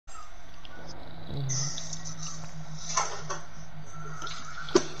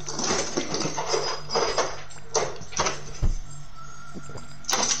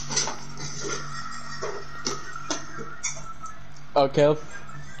Okay.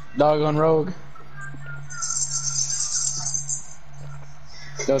 Dog on rogue.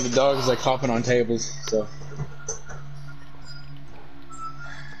 So the dog is like hopping on tables, so.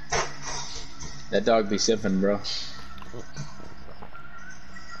 That dog be sipping, bro.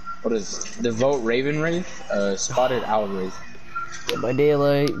 What is devote Raven Wraith? Spotted Owl Wraith. By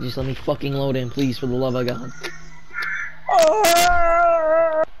daylight, just let me fucking load in, please, for the love of God.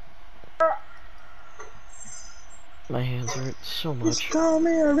 My hands hurt so much. Just call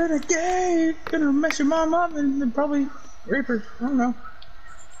me a renegade. Gonna mess your mom up and then probably rape her. I don't know.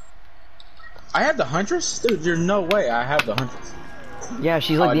 I have the Huntress? Dude, there's no way I have the Huntress. Yeah,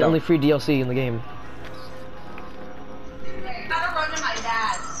 she's like the only free DLC in the game. I gotta run to my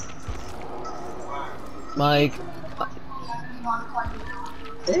dad's. Mike.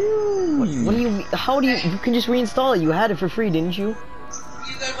 What do you mean? How do you can just reinstall it? You had it for free, didn't you? You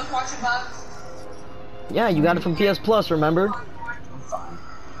good with watching bugs? Yeah, you got it from PS Plus, remember?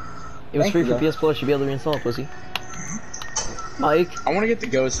 It was free for PS Plus, you'd be able to reinstall it, pussy. Mike. I wanna get the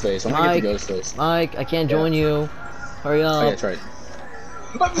ghost face. I wanna get the ghost face. Mike, I can't join you. Hurry up. Oh, yeah, try it.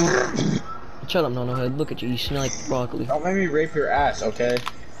 Shut up, no head. Look at you, you smell like broccoli. Don't let me rape your ass, okay?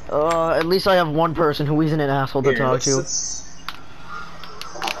 At least I have one person who isn't an asshole to talk to.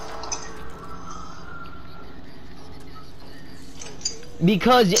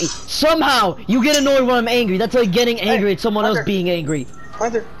 Because somehow you get annoyed when I'm angry. That's like getting angry at someone else being angry.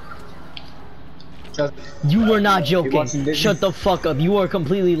 You were not joking. Shut the fuck up. You are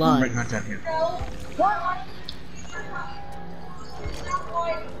completely lying.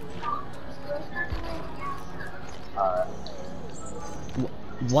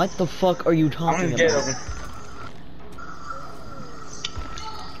 What the fuck are you talking about?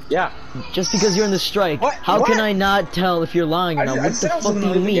 Yeah. Just because you're in the strike, how can I not tell if you're lying or not? What the fuck do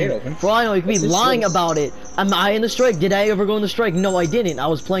you mean? For all I know, you could be lying about it. Am I in the strike? Did I ever go in the strike? No, I didn't. I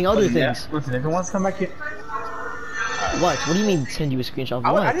was playing other things. Listen, if he wants to come back here. What? What do you mean send you a screenshot of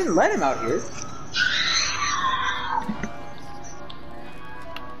what? I didn't let him out here.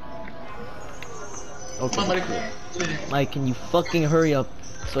 Okay. Mike, can you fucking hurry up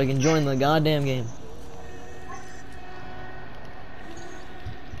so I can join the goddamn game?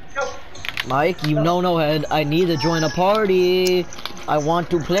 Mike, you know no head. I need to join a party. I want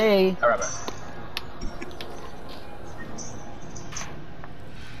to play. Alright, man.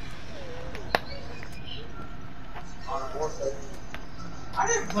 I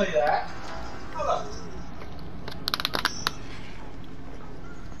didn't play that. Hold up.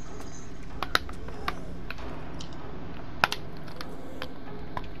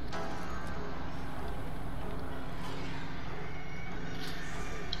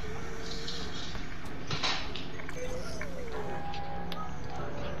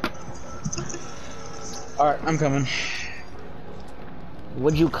 Alright, I'm coming.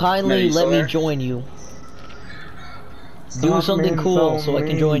 Would you kindly let me join you? Do something cool so I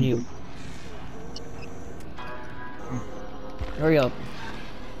can join you. Hurry up.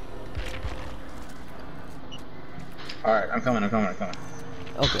 Alright, I'm coming. Okay.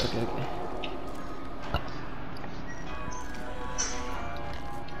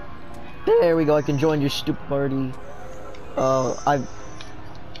 There we go, I can join your stupid party.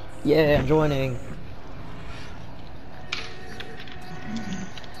 Yeah, I'm joining.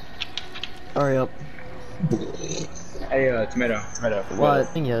 Hurry up. Hey, tomato.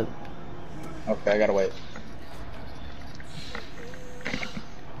 What? Yet. Okay, I gotta wait.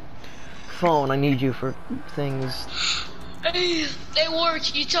 Phone, I need you for things. Hey, they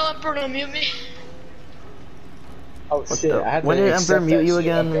work. You tell Emperor to mute me. Oh shit, I had to when did Emperor mute you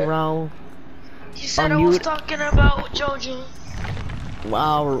again, okay. Raul? He said I was talking about Jojo.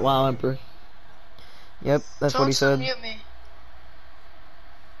 Wow, Emperor. Yep, that's what he said. Mute me.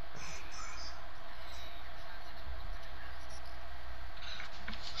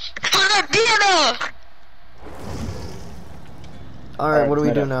 Alright, what do we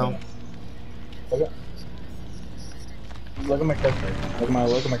do now? Look at my character. Look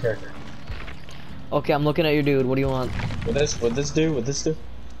at my character. Okay, I'm looking at your dude. What do you want? What this do?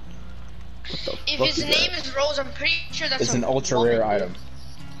 If his name is Rose, I'm pretty sure that's it's an ultra rare item.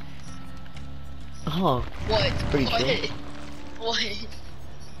 Huh. What? Pretty true. What?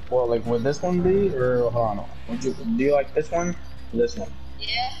 Well, like, would this one be, or hold on? Do you like this one? Or this one?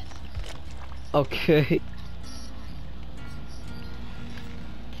 Yeah. Okay.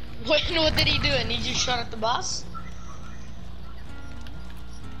 What did he do? And he just shot at the boss?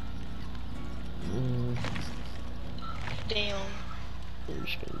 Damn. I'm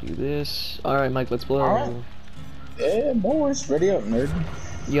just gonna do this. Alright, Mike, let's play. Alright. Yeah, boys, ready up, nerd.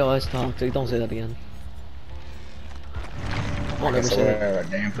 Yo, that's toxic. Don't say that again. Don't ever so say it. whatever,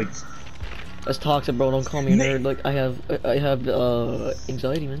 damn, please. That's toxic, bro. Don't call me a nerd. Like I have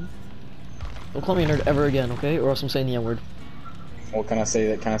anxiety, man. Don't call me a nerd ever again, okay? Or else I'm saying the N-word. Well, can I say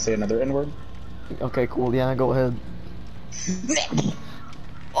that? Can I say another N-word? Okay, cool. Yeah, go ahead.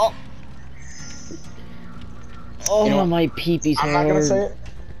 Oh. Oh, You know what? my peepee's hard. I'm not gonna say it.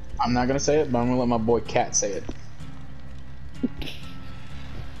 I'm not gonna say it, but I'm gonna let my boy Cat say it.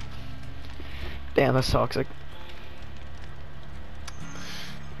 Damn, that's toxic.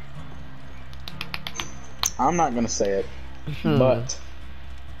 I'm not gonna say it, but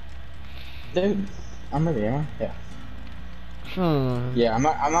dude, I'm ready, am I? Yeah. Yeah,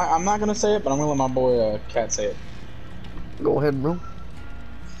 I'm not gonna say it, but I'm gonna let my boy Cat say it. Go ahead, bro.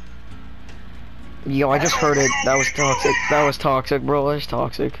 Yo, I just heard it. That was toxic. That was toxic, bro. That's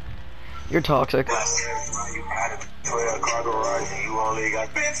toxic. You're toxic.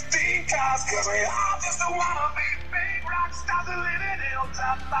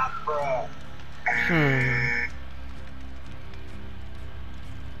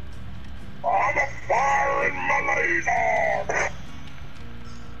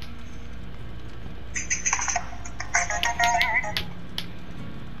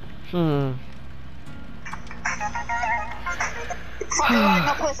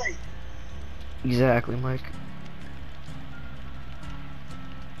 Exactly, Mike.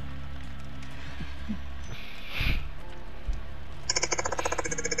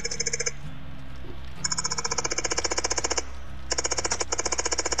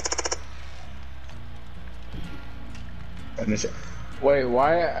 Wait,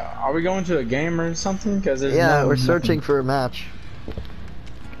 why are we going to a game or something? Because there's we're searching for a match.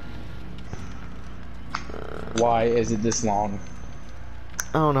 Why is it this long?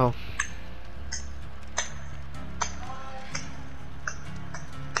 I don't know.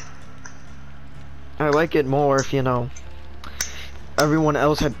 I like it more if, you know, everyone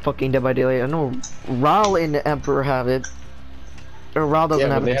else had fucking Dead by Daylight. I know Raul and the Emperor have it. Or Raul doesn't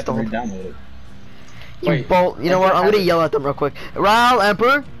have it installed. Have to re-download it. You both, you know what, I'm gonna yell at them real quick. Raul,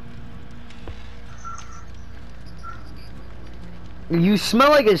 Emperor! You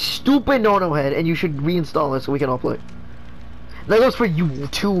smell like a stupid no-no head, and you should reinstall it so we can all play. That goes for you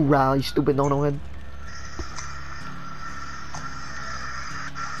too, Raul, you stupid no-no head.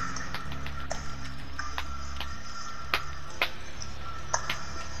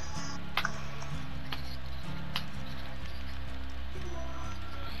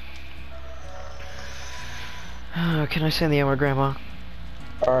 Can I send the Emma, Grandma?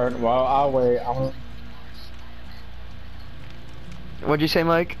 Alright, well, I'll wait. What'd you say,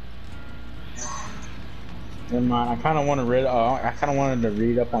 Mike? Never mind. I kind of want to read. I kind of wanted to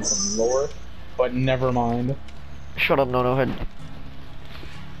read up on some lore, but never mind. Shut up, no head.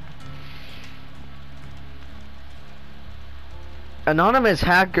 Anonymous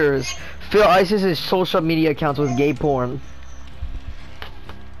hackers fill ISIS's social media accounts with gay porn.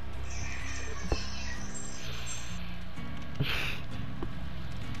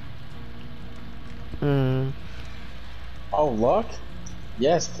 Oh, luck?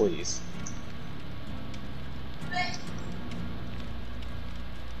 Yes, please.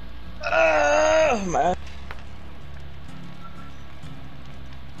 Man.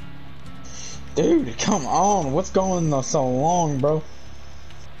 Dude, come on. What's going on so long, bro?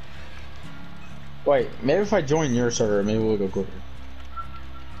 Wait, maybe if I join your server, maybe we'll go quicker.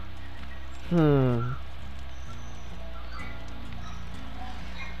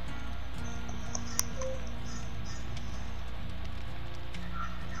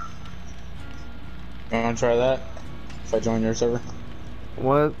 You wanna try that? If I join your server?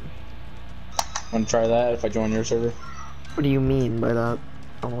 What? Wanna try that if I join your server? What do you mean by that?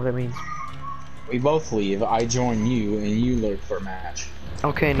 I don't know what that means. We both leave, I join you, and you look for a match.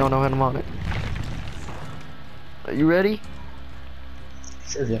 Okay, no, I'm on it. Are you ready?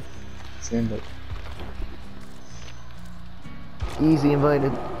 Sure, yeah. Stand up. Easy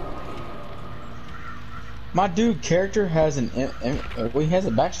invited. My dude character has an he has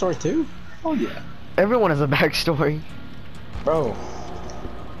a backstory too? Oh yeah. Everyone has a backstory. Bro.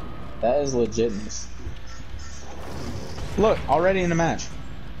 That is legitness. Look, already in the match.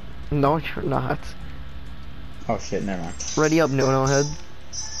 No, you're not. Oh shit, never mind. Ready up, no head.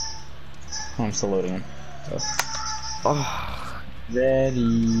 I'm still loading him. So. Oh.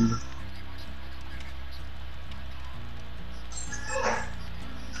 Ready.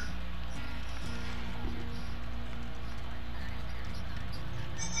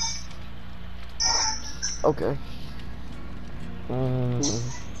 Okay.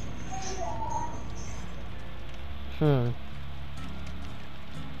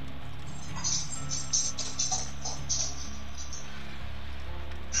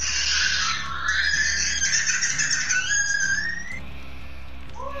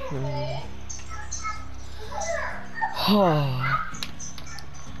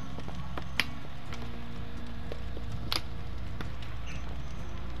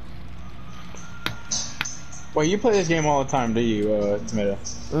 Well, you play this game all the time, do you, Tomato?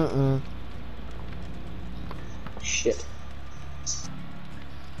 Shit.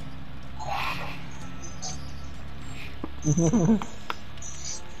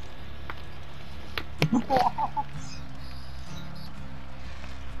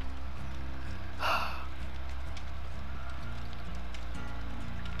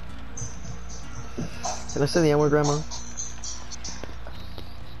 Can I say the N-word, Grandma?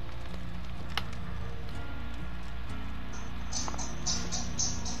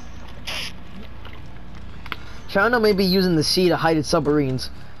 China may be using the sea to hide its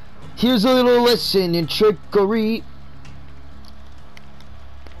submarines. Here's a little lesson in trickery.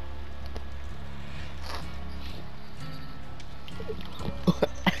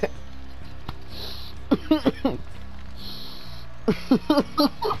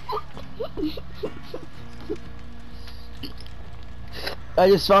 I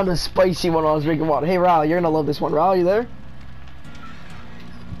just found a spicy one while I was drinking water. Hey, Ral, you're gonna love this one. Ral, you there?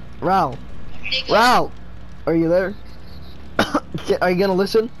 Ral. Ral! Are you there? Are you gonna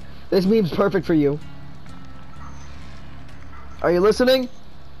listen? This meme's perfect for you. Are you listening?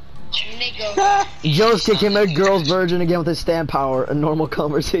 Nigga. Joe's kicking that girl's virgin again with his stand power. A normal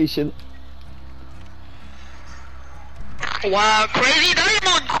conversation. Wow, crazy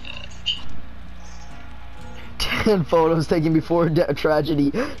diamond! 10 photos taken before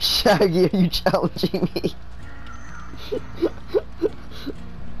tragedy. Shaggy, are you challenging me?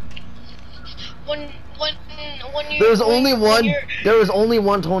 When There was only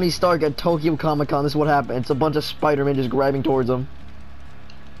one Tony Stark at Tokyo Comic Con. This is what happened. It's a bunch of Spider-Man just grabbing towards him.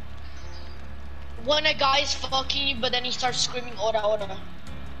 When a guy's fucking you, but then he starts screaming, "Ora, ora."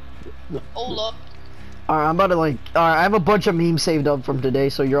 Ola. Alright, I'm about to alright, I have a bunch of memes saved up from today,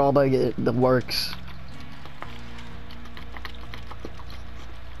 so you're all about to get the works.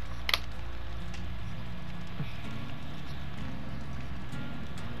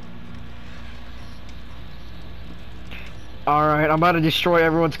 Alright, I'm about to destroy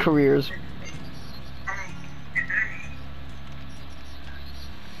everyone's careers.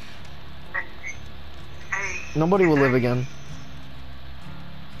 Nobody will live again.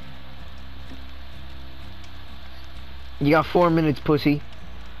 You got 4 minutes, pussy.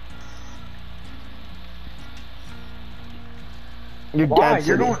 You're Why? dead.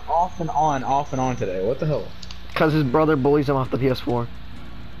 You're going off and on today. What the hell? Because his brother bullies him off the PS4.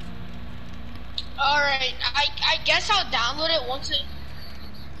 Alright, I guess I'll download it once it...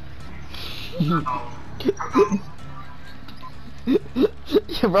 You're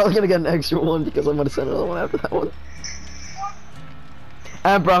probably gonna get an extra one because I'm gonna send another one after that one.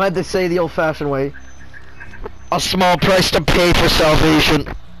 And bro, I had to say the old-fashioned way. A small price to pay for salvation.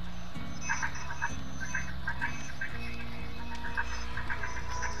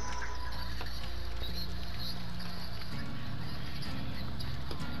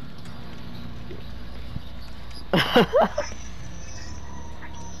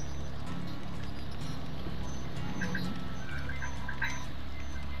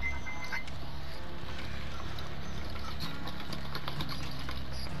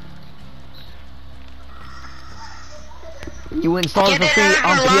 You installed it for free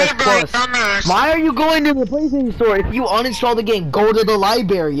on PS Plus. Why are you going to the PlayStation Store? If you uninstall the game, go to the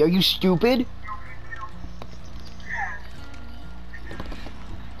library. Are you stupid?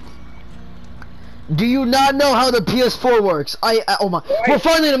 Do you not know how the PS4 works? Oh my, we're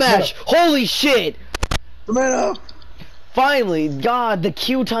finally in a match. Holy shit. Tomato. Finally, God, the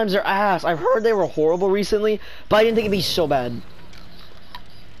queue times are ass. I've heard they were horrible recently, but I didn't think it'd be so bad.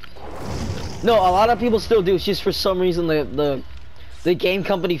 No, a lot of people still do. It's just for some reason the game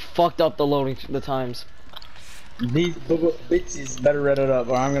company fucked up the times. These bitches better read it up,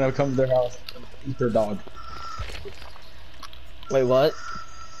 or I'm gonna come to their house and eat their dog. Wait, what?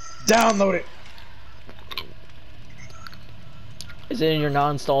 Download it. Is it in your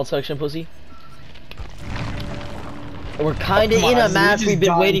non-installed section, pussy? We're kinda in a match we've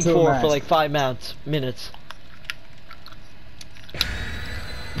been waiting for like 5 minutes.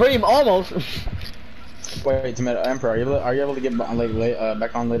 Pretty almost. Wait, Tomato Emperor, are you able to get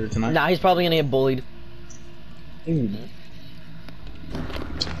back on later tonight? Nah, he's probably gonna get bullied.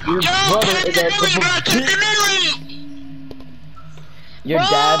 Your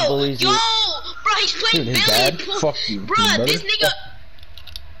dad bullies you. Yo, bro, he's playing Dude, his dad? Fuck you, bro. This nigga.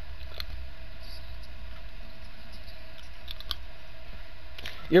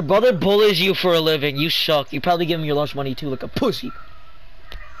 Your brother bullies you for a living. You suck. You probably give him your lunch money too, like a pussy.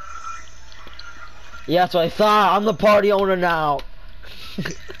 Yeah, that's what I thought. I'm the party owner now.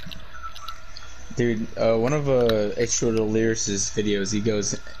 Dude, one of Extra Lyris' videos, he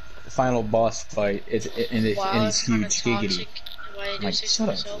goes, final boss fight, and he's huge, giggity. I'm like, shut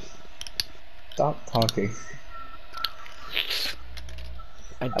up. Stop talking.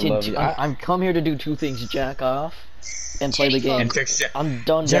 I've come here to do two things: jack off and play the game. And fix it. I'm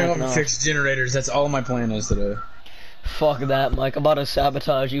done jacking off. Fix generators. That's all my plan is today. Fuck that, Mike. I'm about to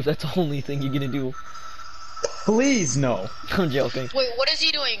sabotage you if that's the only thing you're gonna do. Please, no. I'm joking. Wait, what is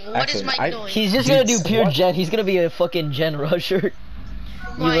he doing? What is Mike doing? He's just gonna do pure gen. He's gonna be a fucking gen rusher.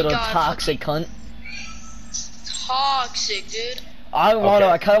 You little toxic cunt. Toxic, dude. I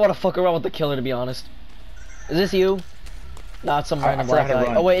kinda wanna fuck around with the killer, to be honest. Is this you? Not some random black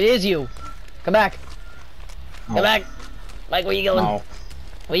guy. Oh wait, it is you. Come back. Come back. Mike, where you going? No.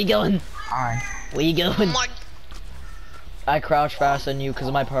 Where you going? Hi. Where you going? I crouch faster than you because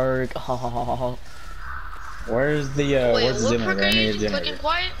of my perk. Where's the where's the generator? I need a generator.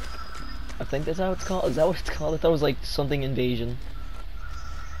 Quiet? I think that's how it's called. Is that what it's called? I thought it was like something invasion.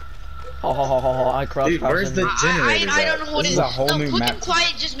 I crouch. Dude, where's the generator? I don't know what it is. A whole new map. Clicking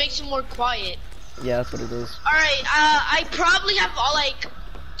quiet just makes it more quiet. Yeah, that's what it is. Alright, I probably have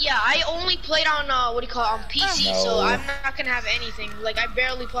I only played on on PC, so I'm not gonna have anything. Like I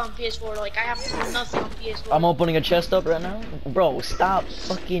barely play on PS4. Like I have nothing on PS4. I'm opening a chest up right now. Bro, stop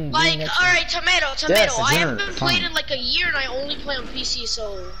fucking. Like, alright, tomato. I haven't been played in like a year, and I only play on PC,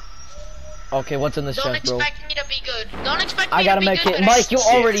 so. Okay, what's in this chest, bro? Don't expect me to be good. Don't expect me to be good. I gotta make it. Mike, you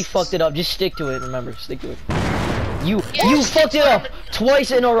already fucked it up. Just stick to it. Remember, stick to it. You fucked it up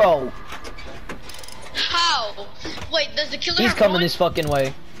twice in a row. How? Wait, does the killer? He's coming this fucking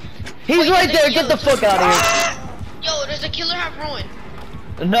way. He's right there. Get the fuck out of here. Yo, does the killer have ruin?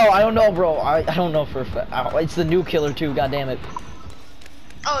 No, I don't know, bro. I don't know for a fact. It's the new killer too. God damn it.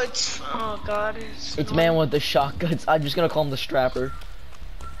 Oh god. It's man with the shotguns. I'm just gonna call him the strapper.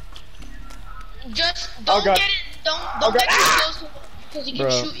 Just don't get it. Don't get too close because he can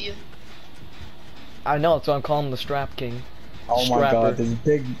shoot you. I know, so I'm calling him the Strap King. Oh my god, this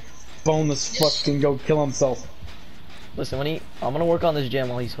big boneless fuck can go kill himself. Listen, I'm gonna work on this gem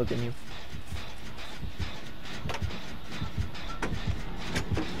while he's hooking you.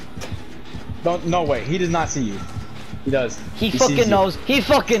 No way, he does not see you. He does. He fucking knows. He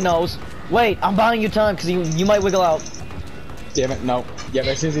fucking knows. Wait, I'm buying you time because you might wiggle out. Damn it, no. Yeah,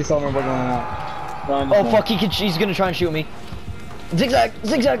 as soon as he saw me wiggling out. Run, oh fuck, he's gonna try and shoot me. Zigzag,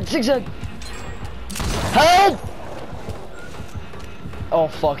 zigzag, zigzag. Help! Oh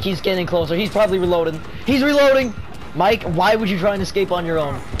fuck, he's getting closer. He's probably reloading. He's reloading! Mike, why would you try and escape on your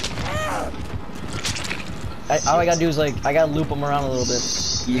own? All I gotta do is I gotta loop him around a little bit.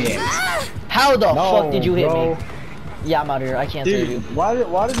 Yeah. How the fuck did you hit me? Yeah, I'm out here. I can't save you. Why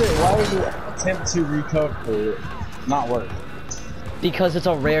does it attempt to recover not work? Because it's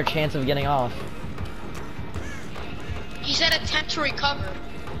a rare chance of getting off. He said attempt to recover.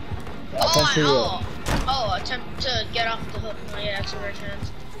 Attempt to get off the hook. Oh yeah, that's a rare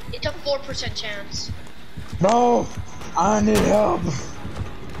chance. It's a 4% chance. Bro, I need help.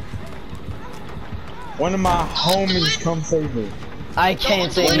 One of my homies come save me. I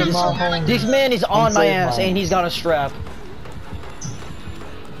can't save you. This man is on my ass and he's got a strap.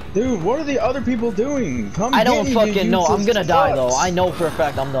 Dude, what are the other people doing? Come I don't fucking know. I'm gonna die though. I know for a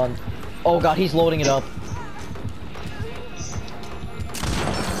fact I'm done. Oh god, he's loading it up.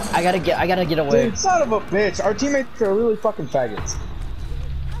 I gotta get away. Dude, son of a bitch. Our teammates are really fucking faggots.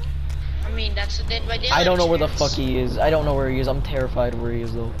 I mean, that's the Dead by Daylight. I don't know where the fuck he is. I don't know where he is. I'm terrified where he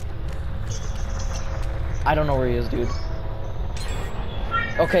is though. I don't know where he is, dude.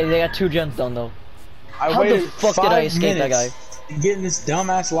 Okay, they got 2 gens done though. How the fuck did I escape that guy? Get in this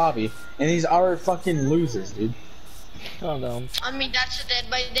dumbass lobby, and these are fucking losers, dude. Oh no. I mean, that's a Dead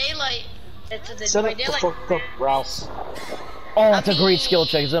by Daylight. That's a Dead Shut by up Daylight. the fuck up, Ralph. Oh, that's a great skill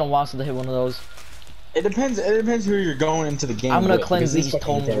check. It's been a while since I hit one of those. It depends who you're going into the game. I'm gonna with, cleanse these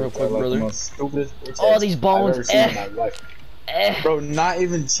tomes real quick, brother. The oh, these bones. Bro, not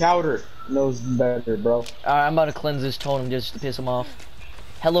even Chowder knows better, bro. Alright, I'm about to cleanse this totem just to piss him off.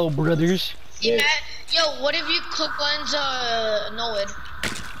 Hello, brothers. Yeah. Yo, what if you could cleanse Noed?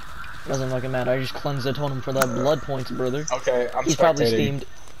 Doesn't fucking matter. I just cleansed the totem for the blood points, brother. Okay, He's probably steamed.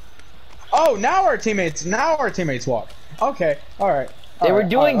 Oh, now our teammates walk. Okay, alright. They were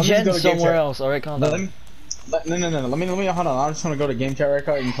doing gens somewhere else. Alright, calm down. No. Let me hold on. I'm just gonna go to game chat right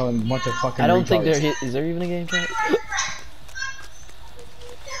now and tell them a bunch of fucking. I don't think is there even a game chat?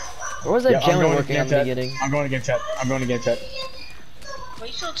 Or was that gen working at the beginning? I'm going to game chat. Why are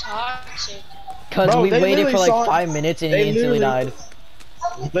you so toxic? Cause we waited for like 5 minutes and he instantly died.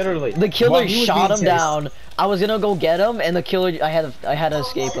 Literally. The killer shot him down. I was gonna go get him, and the killer, I had to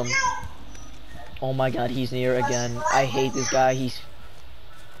escape him. Oh my god, he's near again. I hate this guy. This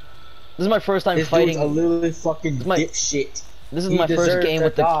is my first time fighting. This dude's a literally fucking dipshit. This is my first game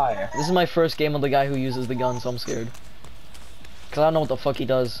with the. This is my first game with the guy who uses the gun, so I'm scared. Cause I don't know what the fuck he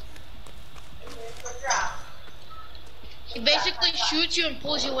does. He basically shoots you and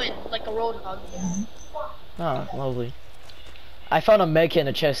pulls you in like a roadhog. Ah, lovely. I found a med kit in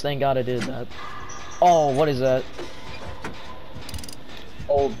the chest. Thank God I did that. Oh, what is that?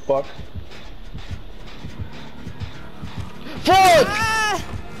 Old fuck. Fuck!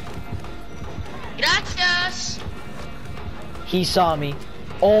 Gracias. He saw me.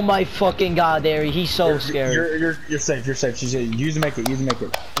 Oh my fucking god, Derry. He's so scared. You're safe. You're safe. She said, use the make it. Use the make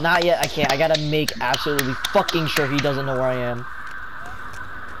it. Not yet. I can't. I gotta make absolutely fucking sure he doesn't know where I am.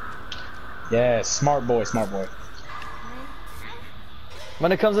 Yeah, smart boy. Smart boy.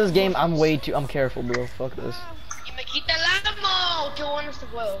 When it comes to this game, I'm careful, bro. Fuck this. Y me quita el ammo. Qué bueno este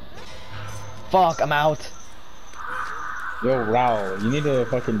juego. Fuck, I'm out. Yo, Raul, you need to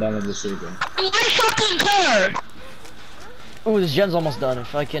fucking download this shit again. I fucking care. Ooh, this gen's almost done.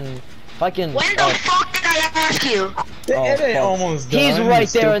 If I can. When the fuck did I ask you? It ain't almost done. He's right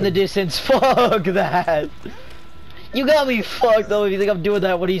there in the distance. Fuck that. You got me fucked though if you think I'm doing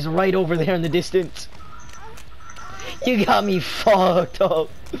that when he's right over there in the distance. You got me fucked up.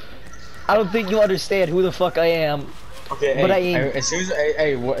 I don't think you understand who the fuck I am. Okay, but hey, as soon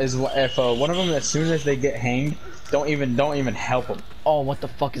as if one of them, as soon as they get hanged, don't even help them. Oh, what the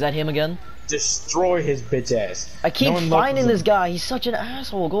fuck, is that him again? Destroy his bitch ass. I keep finding this guy. He's such an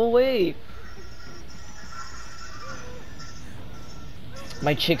asshole. Go away.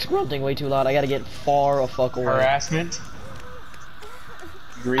 My chick's grunting way too loud. I gotta get far a fuck away. Harassment.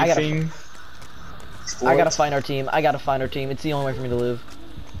 Griefing. I gotta find our team. I gotta find our team. It's the only way for me to live.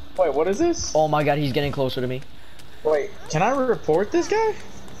 Wait, what is this? Oh my god, he's getting closer to me. Wait, can I report this guy?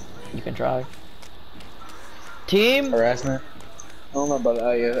 You can try. Team? Harassment. I don't know about that.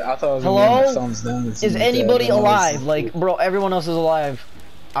 I thought it was hello? thumbs down. Is anybody alive? Like, bro, everyone else is alive.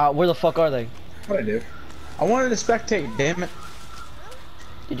 Where the fuck are they? What'd I do? I wanted to spectate, damn it.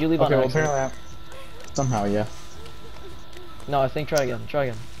 Did you leave on accident? Apparently somehow, yeah. No, I think try again. Try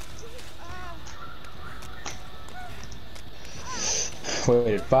again.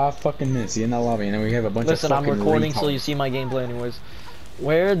 Wait, 5 fucking minutes. You're in that lobby, and then we have a bunch of fucking I'm recording, so you see my gameplay anyways.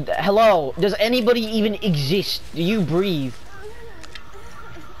 Hello? Does anybody even exist? Do you breathe?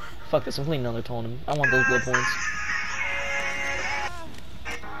 Fuck this, I'm playing another totem. I want those blood points.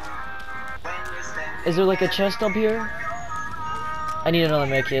 Is there like a chest up here? I need another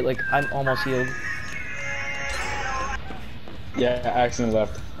med kit, like I'm almost healed. Yeah, I accidentally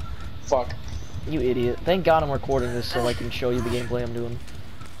left. Fuck. You idiot. Thank God I'm recording this so I can show you the gameplay I'm doing.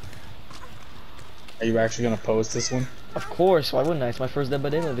 Are you actually gonna post this one? Of course, why wouldn't I? It's my first Dead by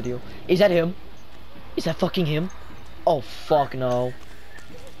Daylight video. Is that him? Is that fucking him? Oh fuck no.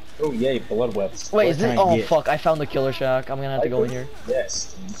 Oh yay, blood webs. Wait, is this? Oh fuck! I found the killer shack. I'm gonna have to go in here.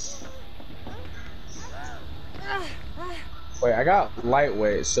 Yes. Wait, I got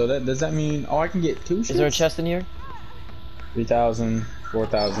lightweight, so does that mean? Oh, I can get 2 shits? Is there a chest in here? 3,000,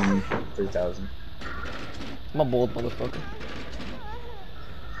 4,000, 3,000. I'm a bold motherfucker.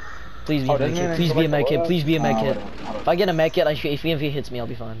 Please be a med kit. Please be a med kit. Please be a med kit. If I get a med kit, if he hits me, I'll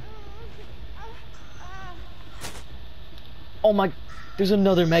be fine. Oh my. There's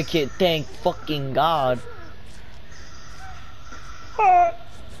another med kit. Thank fucking God.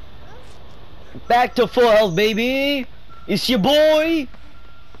 Back to full health, baby. It's your boy.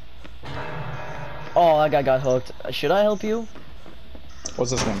 Oh, that guy got hooked. Should I help you?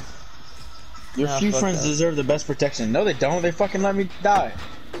 What's this one? Your few friends deserve the best protection. No, they don't. They fucking let me die.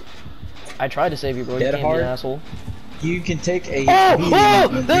 I tried to save you, bro. You can't be an asshole. You can take a. Oh!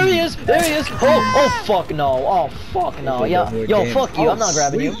 There he is! There he is! Oh fuck no! Oh fuck no! Yeah, yo, fuck you! I'm not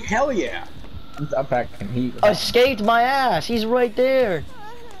grabbing you. Hell yeah! I'm packing heat. Escaped my ass! He's right there.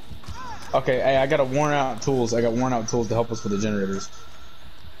 Okay, hey, I got worn out tools. I got worn out tools to help us with the generators.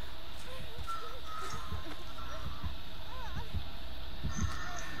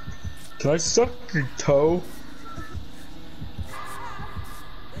 Can I suck your toe?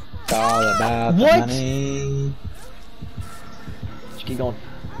 It's all about the money. Just keep going.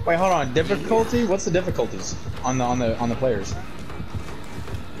 Wait, hold on. Difficulty? What's the difficulties on the players?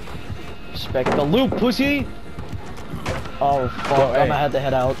 Respect the loop, pussy. Oh fuck! Yo, hey. I'm gonna have to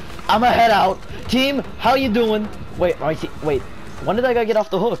head out. I'm gonna head out. Team, how you doing? Wait, wait. When did that guy get off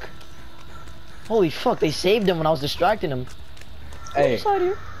the hook? Holy fuck! They saved him when I was distracting him. Hey. Inside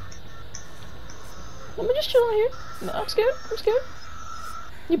here. Let me just chill out here. No, I'm scared. I'm scared.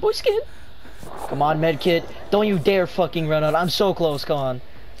 You boy scared? Come on, medkit. Don't you dare fucking run out. I'm so close, come on.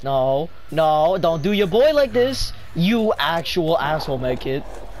 No, no, don't do your boy like this. You actual asshole, medkit.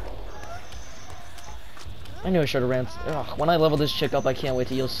 I knew I should have ran. Ugh, when I level this chick up, I can't wait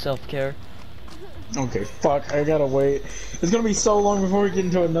to use self-care. Okay, fuck, I gotta wait. It's gonna be so long before we get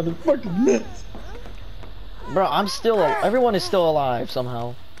into another fucking mess. Bro, I'm still. Everyone is still alive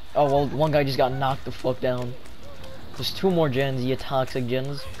somehow. Oh, well, one guy just got knocked the fuck down. There's 2 more gens, you toxic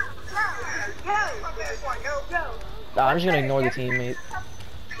gens. Nah, I'm just gonna ignore the teammate.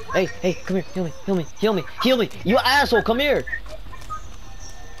 Hey, hey, come here, heal me, heal me, heal me, heal me! You asshole, come here!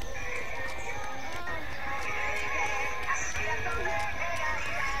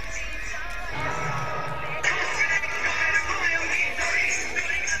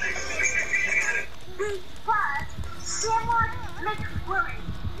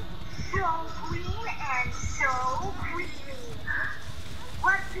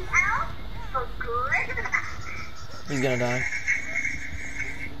 He's gonna die.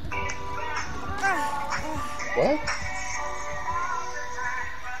 What?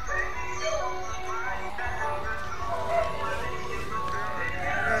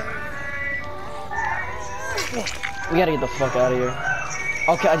 We gotta get the fuck out of here.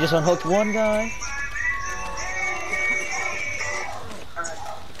 Okay, I just unhooked one guy.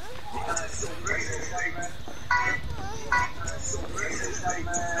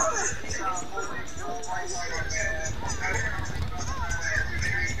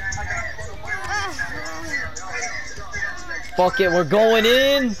 Fuck it, we're going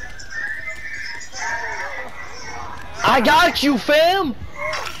in. I got you, fam.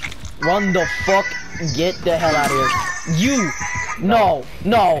 Run the fuck. Get the hell out of here. You. No,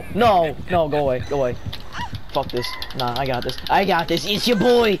 no, no, no. Go away, go away. Fuck this. Nah, I got this. I got this. It's your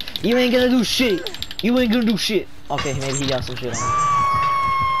boy. You ain't gonna do shit. You ain't gonna do shit. Okay, maybe he got some shit on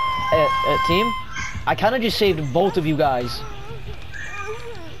him. Team, I kind of just saved both of you guys.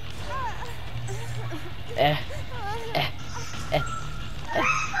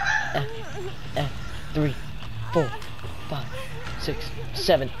 3, 4, 5, 6,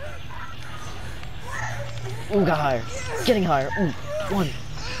 7. Ooh, got higher. Getting higher. Ooh, 1.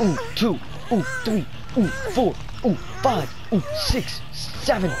 Ooh, 2. Ooh, 3. Ooh, 4. Ooh, 5. Ooh, 6,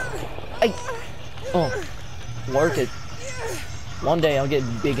 7, 8. Oh, work it. One day I'll get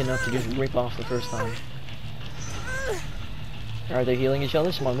big enough to just rip off the first time. Are they healing each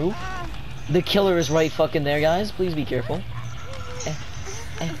other? Someone move. The killer is right fucking there, guys. Please be careful.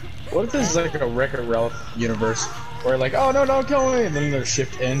 What if this is like a Wreck-It Ralph universe where like, oh no, don't kill me, and then their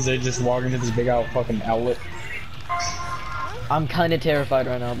shift ends, they just walk into this big out fucking outlet. I'm kind of terrified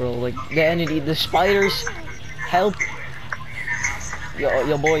right now, bro. Like the entity, the spiders, help.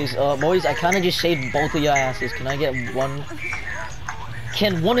 Yo, boys, boys, I kind of just saved both of your asses. Can I get one?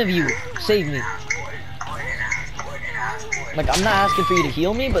 Can one of you save me? Like, I'm not asking for you to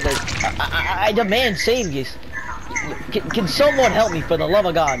heal me, but like, I demand save you. Can someone help me, for the love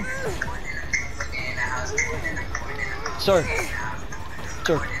of God? Sir.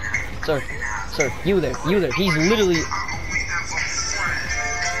 Sir. Sir. Sir. You there. He's literally...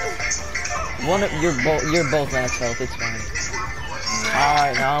 You're both max health, it's fine.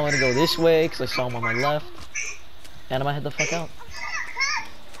 Alright, now I'm gonna go this way, because I saw him on my left. And I'm gonna head the fuck out.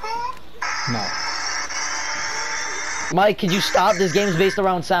 No. Mike, could you stop? This game is based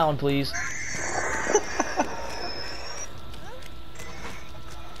around sound, please.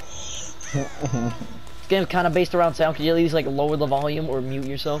 This game's kind of based around sound. Could you at least like lower the volume or mute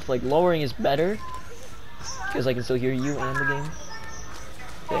yourself? Like lowering is better, because I can still hear you and the game.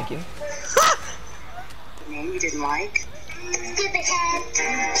 Thank you. Name you didn't like? Stupid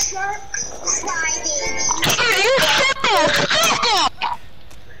head, shark,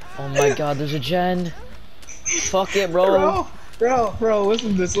 Oh my God, there's a gen. Fuck it, bro. Bro,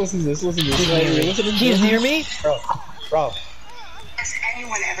 listen to this. He's near me? Bro. Has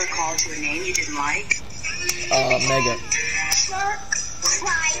anyone ever called you a name you didn't like? Mega. Shark,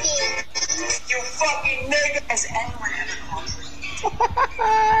 sliding. You fucking nigga. Has anyone ever called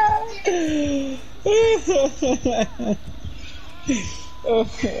you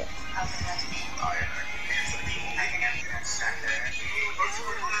Okay.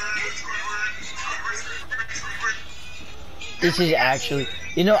 This is actually,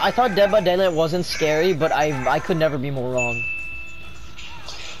 you know, I thought Dead by Daylight wasn't scary, but I could never be more wrong.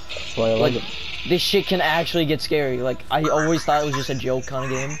 That's why I like it. This shit can actually get scary. Like, I always thought it was just a joke kind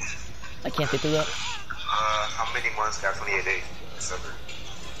of game. I can't get through that. How many months got 28 days? December.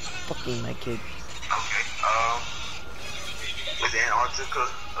 Fucking my kid. Okay, is Antarctica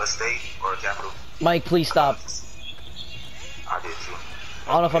a state or a capital? Mike, please stop. I did too.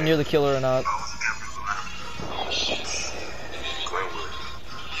 I don't know if I'm near the killer or not.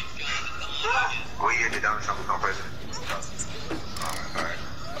 What year did Donald Trump become president? Alright.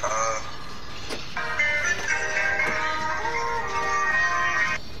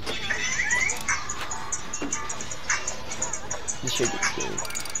 This shit gets scary.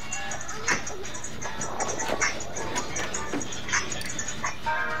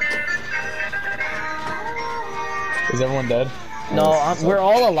 Is everyone dead? No, we're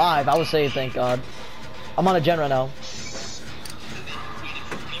all alive. I would say, thank God. I'm on a gen right now.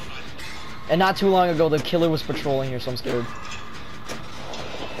 And not too long ago, the killer was patrolling here, so I'm scared.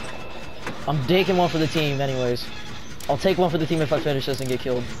 I'm taking one for the team, anyways. I'll take one for the team if I finish this and get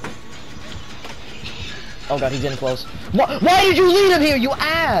killed. Oh God, he's getting close. Why did you lead him here, you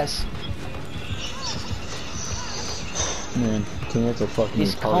ass? Man, teammates are fucking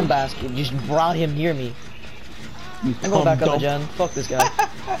He's cum basket. You just brought him near me. I'm going back on the gen. Fuck this guy.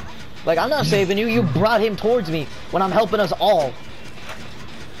 Like, I'm not saving you. You brought him towards me when I'm helping us all.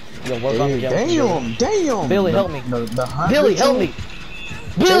 Yo, work on the gen. Damn! Billy, help me. Billy, help me.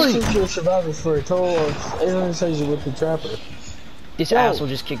 Billy! Your survivors for a total of 800 seconds with the trapper. This ass will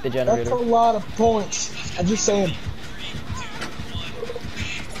just kick the generator. That's a lot of points. I'm just saying.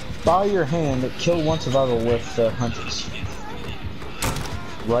 By your hand, kill one survivor with the hunters.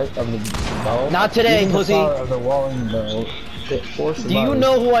 Right of the bow. Not today, pussy. Of the walling bow. Do you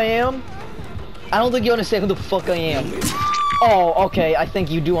know who I am? I don't think you understand who the fuck I am. Oh, okay. I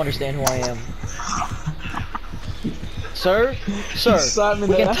think you do understand who I am. Sir,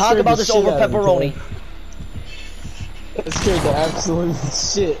 we can talk about this over pepperoni. That scared the absolute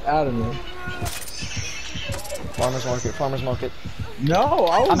shit out of me. Farmer's market. No,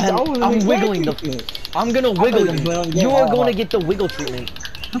 I'm wiggling the. I'm gonna wiggle you. You are going to get the wiggle treatment.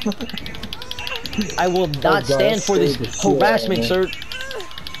 I will not stand for this harassment, sir.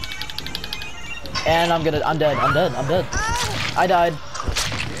 And I'm dead. I died.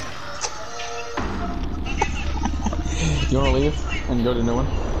 You wanna leave and go to new one?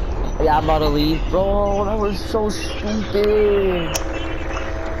 Yeah, I'm about to leave. Bro, that was so stupid.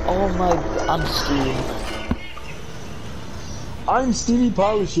 Oh my God, I'm Stevie. I'm Stevie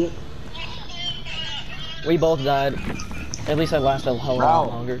Polishit. We both died. At least I lasted a hell lot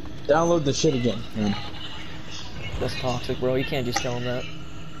longer. Download the shit again, man. That's toxic, bro. You can't just tell him that.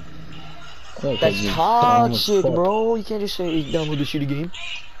 Yeah, that's toxic, bro. You can't just say download the shit again.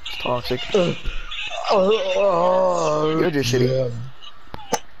 It's toxic. You're just shitty. Yeah.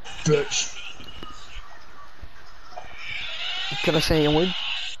 Bitch. Can I say a word?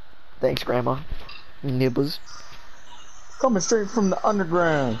 Thanks, Grandma. Nibbles. Coming straight from the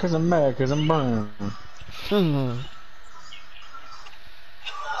underground, cause I'm mad, cause I'm burned.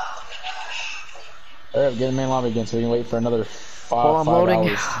 Alright, get in main lobby again so we can wait for another 5 loading.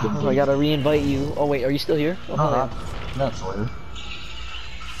 hours. Oh, I gotta re-invite you. Oh wait, are you still here? Oh, no, it's later.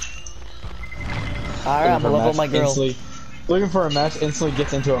 Alright, I'm gonna level up my girl. Looking for a match, instantly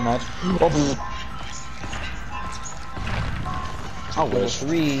gets into a match. Oh, level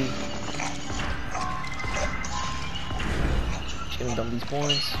 3. Just gonna dump these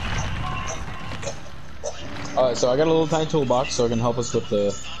points. Alright, so I got a little tiny toolbox so it can help us with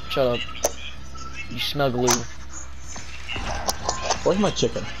the... Shut up. You smell glue. Where's my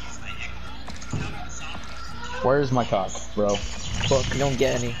chicken? Where's my cock, bro? Fuck, you don't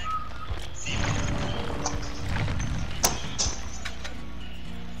get any.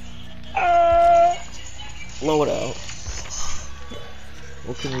 Blow it out.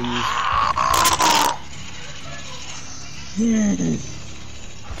 What can we use?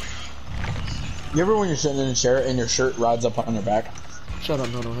 You ever when you're sitting in a chair and your shirt rides up on your back? Shut up,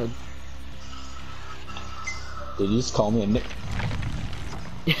 no head. Did you just call me a nick?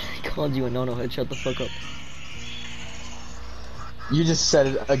 I called you a no head, shut the fuck up. You just said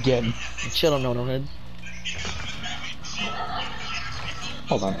it again. Shut up, no head.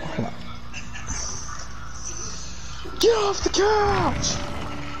 Hold on. Get off the couch!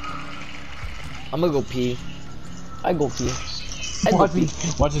 I'm gonna go pee. I go pee.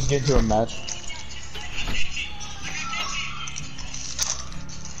 Watch us get into a match.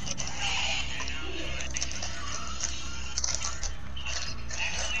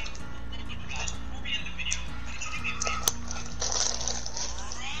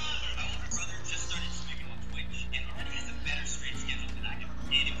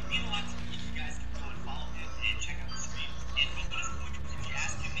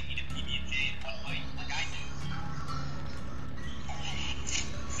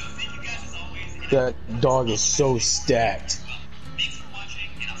 That dog is so stacked.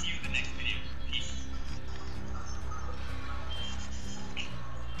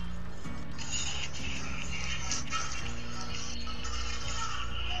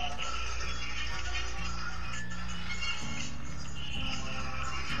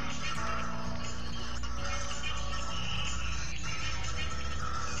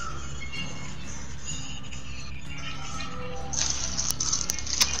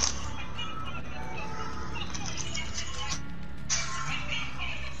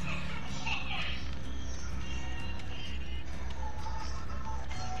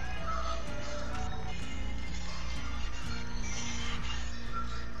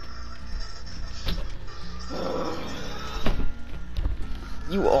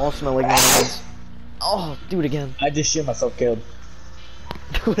 all smell like mayonnaise. Oh, do it again. I just shit myself, Caleb.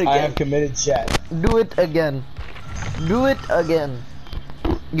 Do it again. I have committed chat. Do it again. Do it again.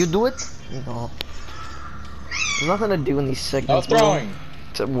 You do it? No. There's nothing to do in these segments, No throwing.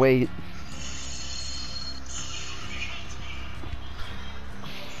 To wait.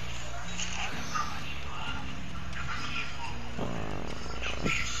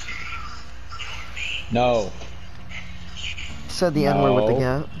 No. Said the N-word with the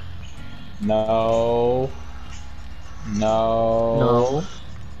cat. No. No. No.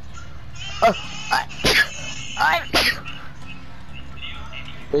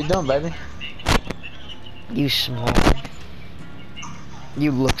 What you doing, baby? You small.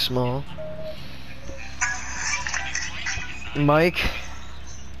 You look small. Mike?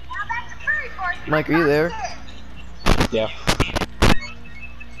 Mike, are you there? Yeah.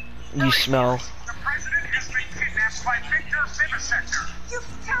 You smell. The president has been kidnapped by Victor Vivisector. You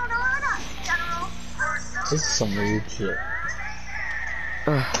count on us, General. This is some weird shit.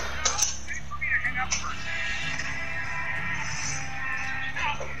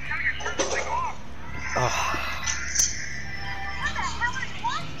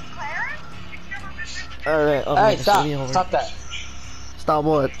 Alright, Hey, stop! Stop that! Stop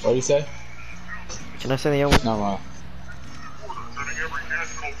what? What do you say? Can I say the N-word? No, Turning every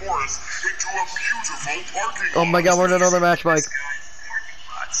national forest into a beautiful parking Oh my god, we're in another match, Mike.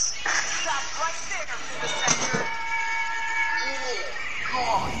 Stop right there, Vivisector.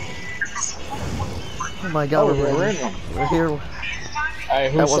 Oh my god, Oh, we're we're in. in. We're here. Hey,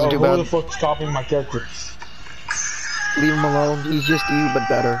 That wasn't too who bad. the fuck's copying my character? Leave him alone. He's just you, but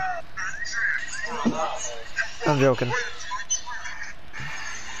better. I'm joking.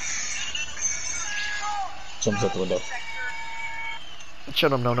 Jumps out the window.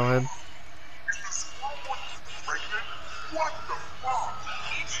 Shut him, no him. What the fuck?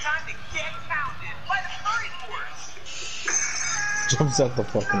 It's time to get pounded by the furry force. Jumps out the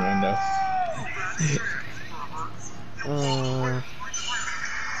fucking window.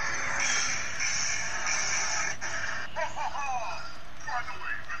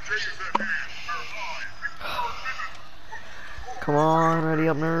 Come on, ready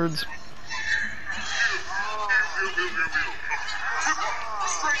up, nerds.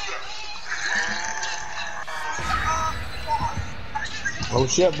 Oh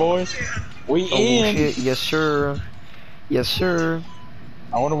shit, boys. We Oh in. shit, yes sir. Yes sir.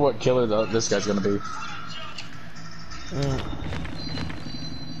 I wonder what killer this guy's gonna be.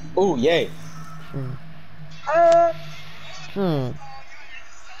 Oh, yay.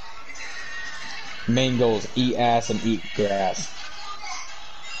 Main goals, eat ass and eat grass.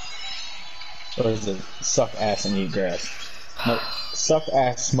 Or is it suck ass and eat grass? No, suck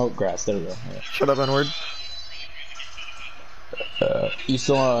ass, smoke grass. There we go. Yeah. Shut up, N-word. You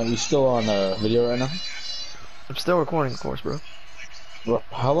still on video right now? I'm still recording, of course, bro. Bro,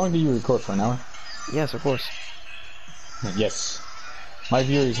 how long do you record for, an hour? Yes, of course. Yes. My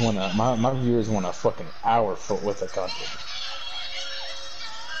viewers want a fucking hour worth of content.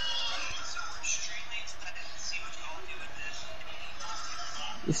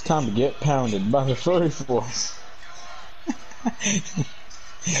 It's time to get pounded by the furry force.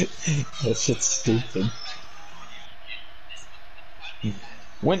 That shit's stupid.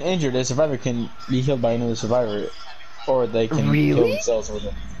 When injured, a survivor can be healed by another survivor, or they can kill themselves with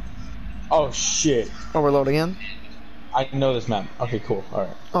it. Oh shit! Overload again? I know this map. Okay, cool. All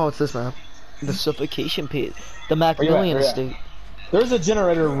right. Oh, it's this map. The suffocation pit. The Macmillian estate. There's a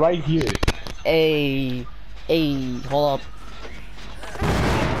generator right here. Hey, hold up.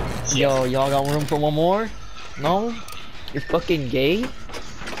 Yo, y'all got room for one more? No? You're fucking gay?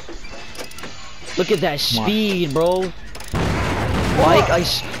 Look at that speed, bro. Like,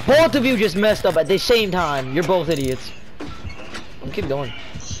 both of you just messed up at the same time. You're both idiots. Keep going.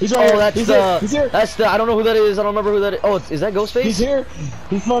 He's right here. He's here. That's the, I don't know who that is. I don't remember who that is. Oh, is that Ghostface? He's here.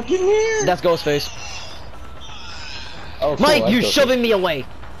 He's fucking here. That's Ghostface. Oh, cool. Mike, you're shoving me away.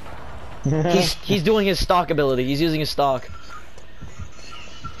 he's doing his stock ability. He's using his stock.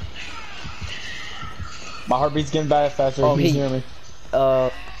 My heartbeat's getting bad faster. Oh, He's near me.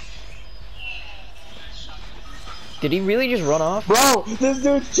 Did he really just run off? Bro, this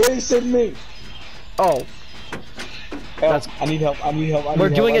dude's chasing me. Oh. Help. I need help. I need help. We're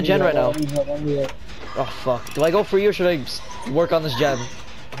doing a gen right now. I need help. Oh fuck. Do I go for you or should I work on this gen?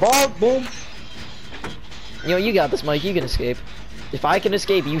 Ball, bitch. You know, you got this, Mike. You can escape. If I can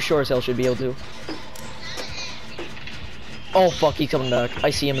escape, you sure as hell should be able to. Oh fuck, he's coming back. I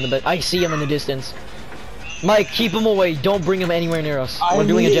see him in the distance. Mike, keep him away. Don't bring him anywhere near us. We're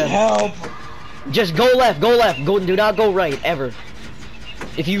doing a gen. Help. Just go left. Go left. Do not go right ever.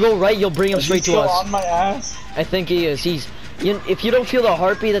 If you go right, you'll bring him straight to us. On my ass? I think he is. If you don't feel the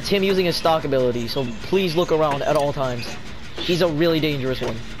heartbeat, that's him using his stock ability. So please look around at all times. He's a really dangerous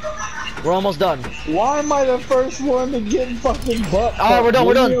one. We're almost done. Why am I the first one to get fucking butt? Alright, we're done,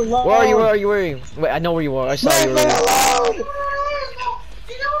 we're done. Where are you, where are you, where are you? Wait, I know where you are. I saw you earlier.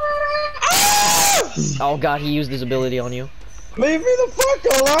 Oh god, he used his ability on you. Leave me the fuck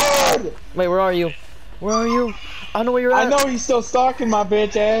alone! Wait, where are you? Where are you? I know where you're at. I know he's still stalking my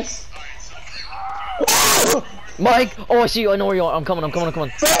bitch ass. Mike! Oh, I see you. I know where you are. I'm coming.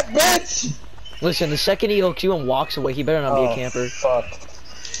 Fat bitch! Listen, the second he hooks you and walks away, he better not be a camper. Fuck.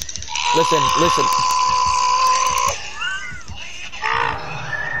 Listen.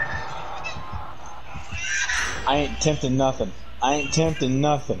 I ain't tempting nothing.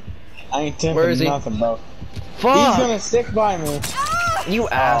 Where is he? Nothing, bro. Fuck! He's gonna stick by me. You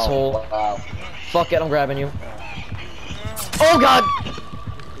asshole. Oh, wow. Fuck it, I'm grabbing you. Oh god!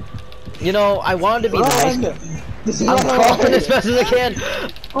 You know, I wanted to be nice. I'm crawling as fast as I can.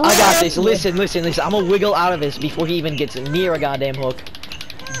 I got this. Listen. I'm gonna wiggle out of this before he even gets near a goddamn hook.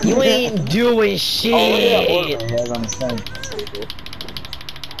 You ain't doing shit.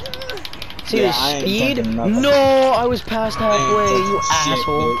 See the speed? No, I was past halfway, you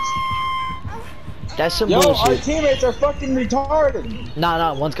asshole. That's some bullshit. Our teammates are fucking retarded.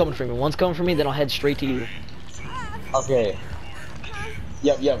 Nah, one's coming for me. One's coming for me, then I'll head straight to you. Okay.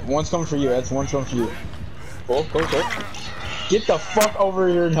 Yep, one's coming for you, one's coming for you. Go. Get the fuck over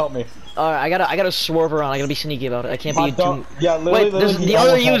here and help me. Alright, I gotta swerve around. I gotta be sneaky about it. I can't be too... Yeah, wait, the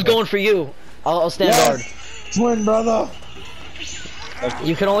other you is going for you. I'll stand guard. Twin brother.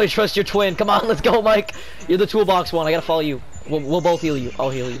 You can only trust your twin. Come on, let's go, Mike. You're the toolbox one. I gotta follow you. We'll both heal you. I'll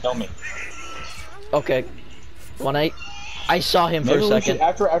heal you. Help me. Okay. I saw him for a second.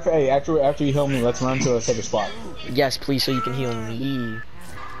 After you heal me, let's run to a safer spot. Yes, please, so you can heal me.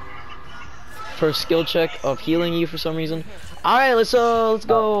 First skill check of healing you for some reason. Alright, let's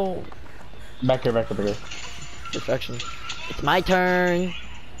go. Back here. Perfection. It's my turn.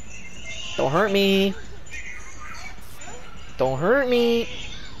 Don't hurt me.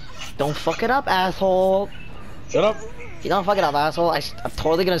 Don't fuck it up, asshole. Shut up. If you don't fuck it up, asshole, I'm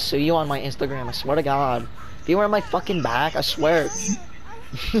totally gonna sue you on my Instagram. I swear to God. If you wear my fucking back, I swear.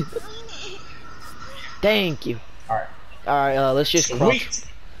 Thank you. Alright, let's just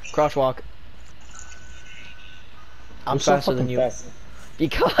crouch walk. I'm faster than you.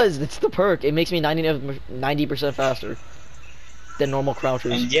 Because it's the perk. It makes me 90% faster than normal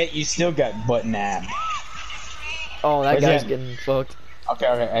crouchers. And yet you still got butt nabbed. Oh, that guy's getting fucked. Okay.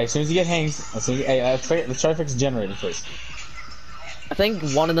 As soon as you get hangs, let's try to fix the generator first. I think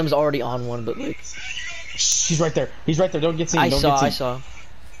one of them's already on one, but like... He's right there. Don't get seen. I saw.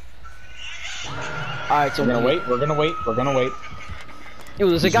 Alright, so we're gonna wait. Yo,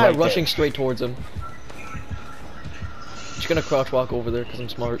 there's a guy rushing straight towards him. Just gonna crouch walk over there because I'm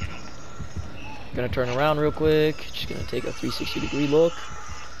smart. Gonna turn around real quick. Just gonna take a 360-degree look.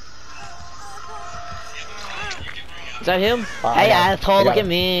 Is that him? Hey, asshole, look at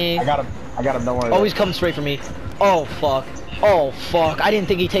me. I got him, don't worry. Oh, he's coming straight for me. Oh, fuck. I didn't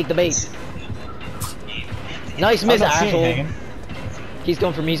think he'd take the bait. Nice miss, asshole. He's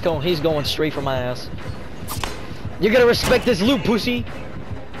going for me. He's going straight for my ass. You're gonna respect this loot, pussy.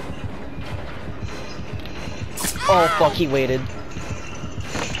 Oh, fuck, he waited.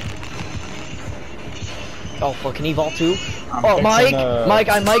 Oh, fuck, can he vault too? Oh, Mike,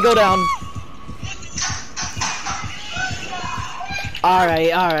 I might go down.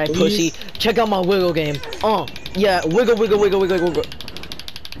 Alright, pussy. Check out my wiggle game. Yeah, wiggle.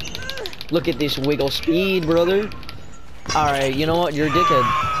 Look at this wiggle speed, brother. Alright, you know what? You're a dickhead.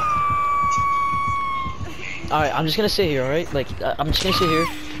 Alright, I'm just gonna sit here, alright? Like, I'm just gonna sit here.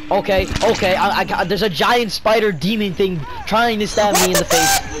 Okay, there's a giant spider demon thing trying to stab me in the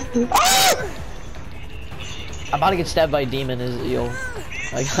face. I'm about to get stabbed by a demon, instantly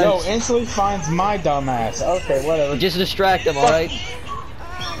finds my dumbass. Okay, whatever. Just distract him, alright?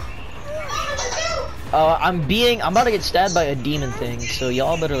 I'm about to get stabbed by a demon thing, so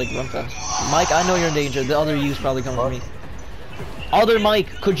y'all better like run fast. Mike, I know you're in danger. The other you's probably coming for me. Other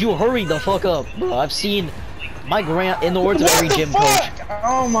Mike, could you hurry the fuck up? Bro, I've seen Mike rant in the words of every gym coach.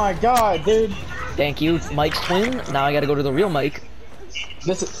 Oh my god, dude. Thank you, Mike's twin. Now I gotta go to the real Mike.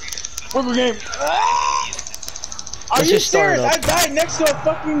 This is River game. Are you serious? I died next to a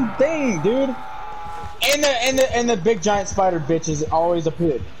fucking thing, dude. And the big giant spider bitch is always a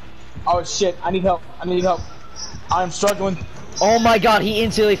pig. Oh shit, I need help. I'm struggling. Oh my god, he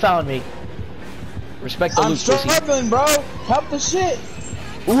instantly found me. Respect the loot, pussy. I'm struggling, bro. Help the shit.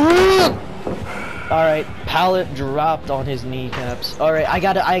 Alright, pallet dropped on his kneecaps. Alright,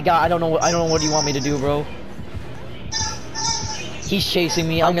 I don't know what you want me to do, bro. He's chasing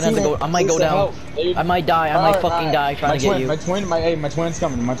me. I'm gonna have to go. I might go down. Help, I might die. I might fucking die trying to get you. My twin's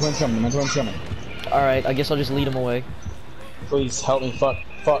coming. My twin's coming. Alright, I guess I'll just lead him away. Please help me. Fuck.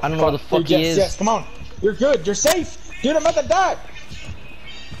 I don't know where the fuck he is. Yes, come on. You're good. You're safe. Dude, I'm about to die.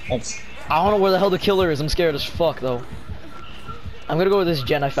 Thanks. I don't know where the hell the killer is. I'm scared as fuck though. I'm gonna go with this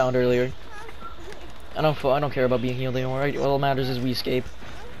gen I found earlier. I don't care about being healed anymore. Right? All that matters is we escape.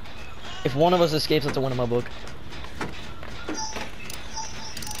 If one of us escapes, that's a win in my book.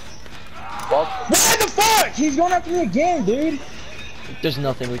 What the fuck? He's going after me again, dude. There's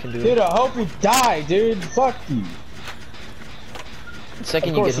nothing we can do. Dude, I hope you die, dude. Fuck you. The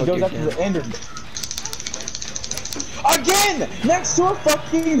second you get hooked, he goes after the ender. Again! Next to a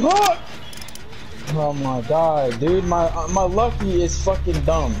fucking hook! Oh my god, dude. My lucky is fucking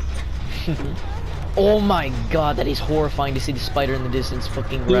dumb. Oh my god, that is horrifying to see the spider in the distance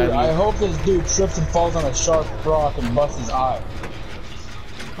fucking grab you. I hope this dude trips and falls on a sharp rock and busts his eye.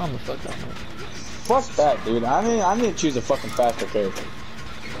 Calm the fuck down, man. Fuck that, dude. I need to choose a fucking faster character.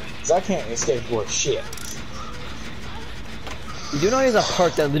 Cause I can't escape for shit. You do know he has a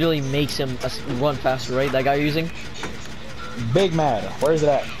perk that literally makes him run faster, right? That guy you're using? Big Mad. Where's it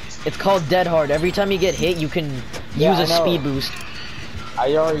at? It's called Dead Hard. Every time you get hit, you can use a speed boost.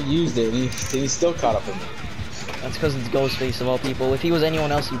 I already used it, and he's still caught up with me. That's because it's Ghostface of all people. If he was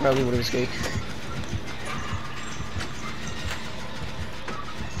anyone else, he probably would have escaped.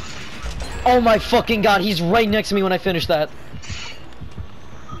 Oh my fucking god, he's right next to me when I finish that.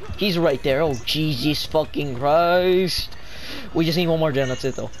 He's right there. Oh Jesus fucking Christ. We just need one more gen, that's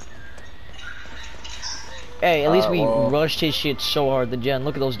it though. Hey, at least we rushed his shit so hard, the gen.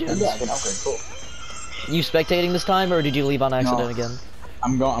 Look at those gens. Yeah, okay, cool. You spectating this time, or did you leave on accident again?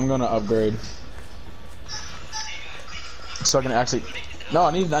 I'm gonna upgrade. So I can actually... No,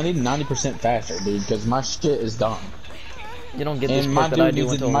 I need 90% faster, dude, because my shit is dumb. You don't get this perk that I do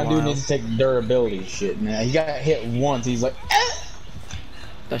until a while. My dude needs to take durability shit, man. He got hit once, he's like, eh!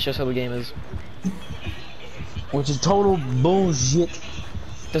 That's just how the game is. Which is total bullshit.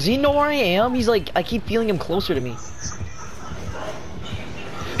 Does he know where I am? He's like, I keep feeling him closer to me.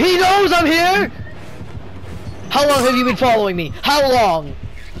 He knows I'm here! How long have you been following me? How long?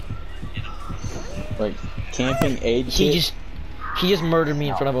 Like, camping aid kit? He just murdered me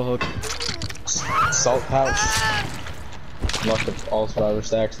in front of a hook. Salt pouch. Luck of all survivor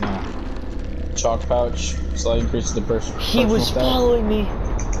stacks now. Chalk pouch. Slightly increases the person. He was following me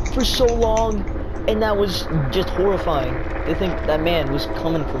for so long, and that was just horrifying. They think that man was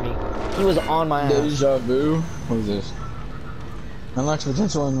coming for me. He was on my ass. Deja vu. What is this? Unlocks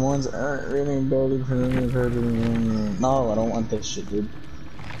potential in one's reading ability. No, I don't want this shit, dude.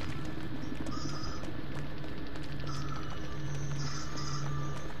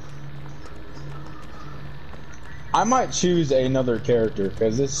 I might choose another character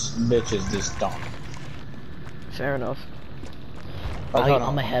because this bitch is just dumb. Fair enough. I'm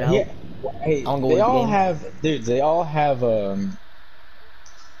gonna head out. Yeah. Hey, they all have, dude. They all have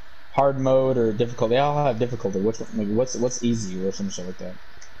hard mode or difficult. They all have difficulty. What's easy or some shit like that?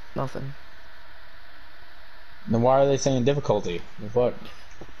 Nothing. Then why are they saying difficulty? What?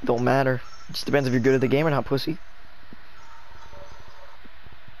 Don't matter. It just depends if you're good at the game or not, pussy.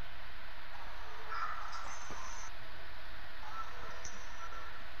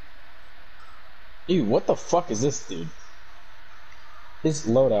 Dude, what the fuck is this, dude? His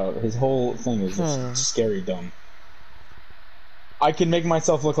loadout, his whole thing is just scary dumb. I can make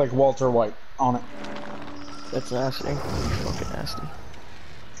myself look like Walter White on it. That's nasty. Fucking nasty.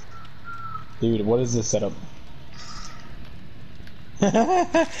 Dude, what is this setup? Wait,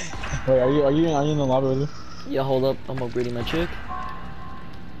 are you in the lobby with me? Yeah, hold up. I'm upgrading my chick.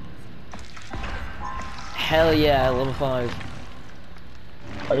 Hell yeah, level 5.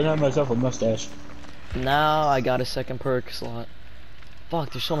 I didn't have myself a mustache. Now I got a second perk slot.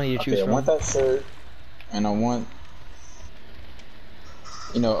 Fuck, there's so many to choose from. I want that shirt, and I want,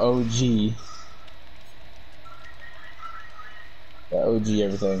 you know, OG. The OG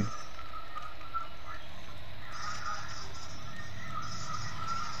everything.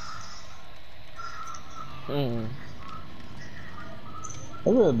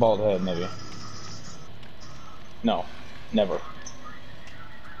 Maybe with a bald head, maybe. No, never.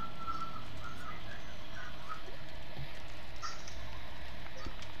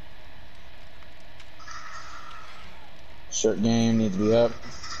 Shirt game needs to be up.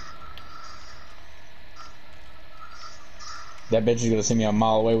 That bitch is gonna send me a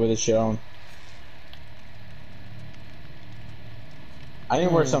mile away with his shit on. I need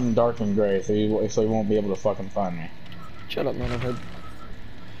to wear something dark and gray so he won't be able to fucking find me. Shut up, Monohead.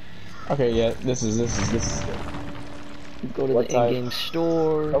 Okay, yeah, this is good. Go to the in-game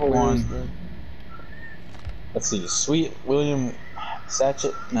store. Level Where is 1. the... Let's see. Sweet William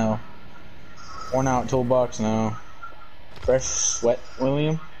Satchet? No. Worn out toolbox? No. Fresh Sweat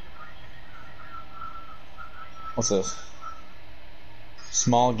William? What's this?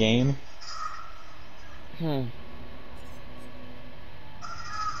 Small game?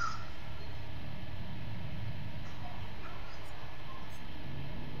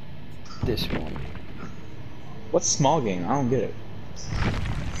 This one. What's small game? I don't get it.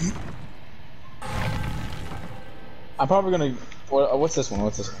 I'm probably gonna. What's this one?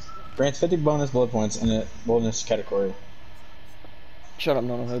 What's this one? Grants 50 bonus bullet points in a bonus category. Shut up,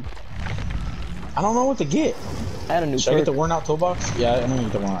 Monohead. I don't know what to get. I had a new Should I get the worn out toolbox? Yeah, I know you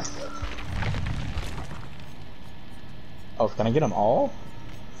get the worn out toolbox. Oh, can I get them all?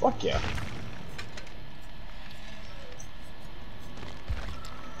 Fuck yeah.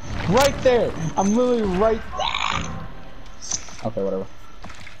 Right there! I'm literally right there! Okay, whatever.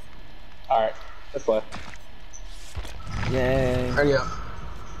 Alright, let's play. Yay. Ready up.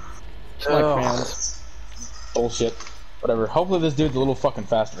 Just like crayons. Bullshit. Whatever. Hopefully this dude's a little fucking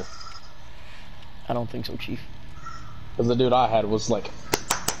faster. I don't think so, Chief. Because the dude I had was like...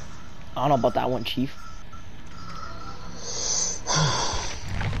 I don't know about that one, Chief.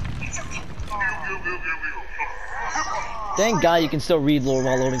 Thank God you can still read while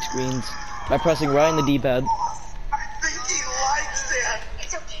loading screens by pressing right in the D-pad. I think he likes it.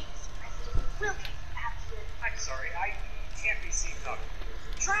 It's okay. We'll take you after it. I'm sorry, I can't be seen talking.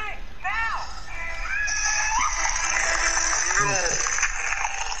 Drink, now!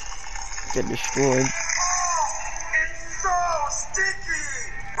 Get destroyed. It's so sticky!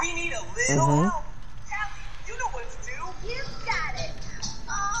 We need a little help. Callie, you know what to do. You got it.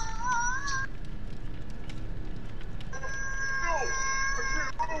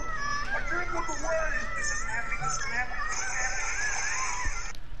 I can't look away! This isn't happening, this isn't happening, this isn't happening.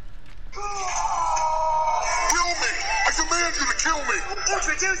 Kill me! I command you to kill me!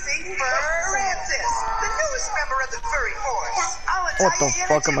 Introducing Francis, the newest member of the furry force. What the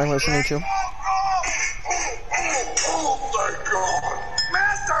fuck am I listening to? Oh, thank God!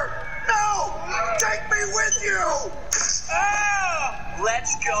 Master! No! Take me with you!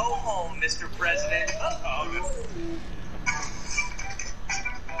 Let's go home, Mr. President.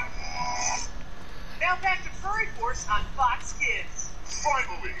 Now back to Furry Force on Fox Kids.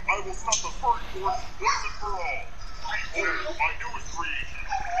 Finally, I will stop the furry force once and for all. Behold, my newest creation,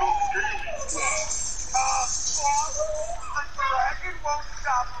 the Scaly Squad. The dragon won't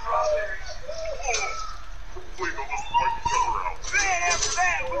stop rubbish. Please don't just wipe each other out. Then after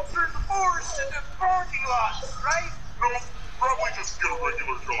that, we'll turn the forest into parking lots, right? No, probably just get a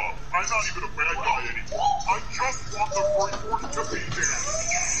regular job. I'm not even a bad guy anymore. I just want the furry force to be dead.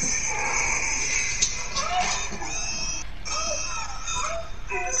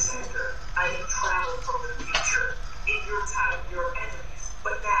 I am traveling from the future. In your time, your enemies.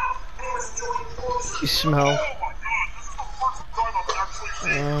 But now, we must join forces. You smell. Oh my God, this is the first time I've actually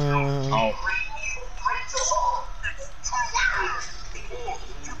seen you. Oh. It's too late. Oh,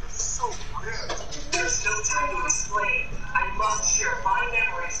 you are so red. There's no time to explain. I must share my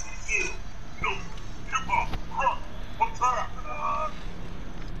memories with you. No, hip hop, run, attack.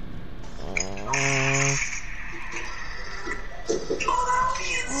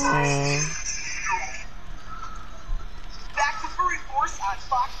 Back to Furry Force on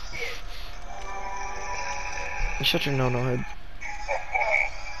Fox Kids. Shut your no-no head.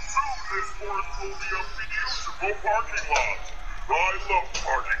 Soon this forest will be a beautiful parking lot. I love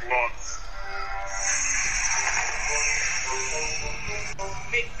parking lots.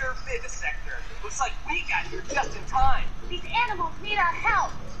 Victor Vivisector. Looks like we got here just in time. These animals need our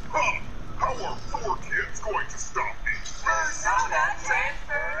help. Huh, how are 4 kids going to stop me? Persona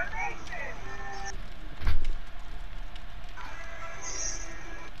transformation.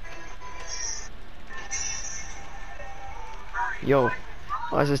 Yo,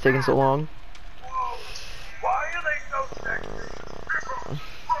 why is this taking so long? Why are they so sexy?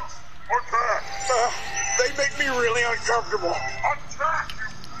 Attack! They make me really uncomfortable. Attack,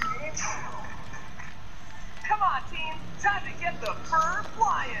 you fool! Come on, team. Time to get the fur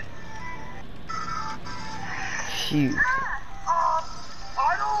flying. Huge.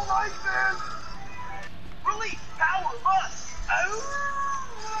 I don't like this! Release power bust.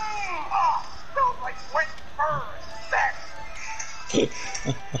 Smells like wet fur and sex.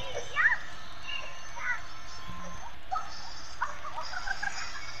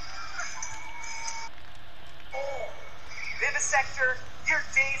 Vivisector,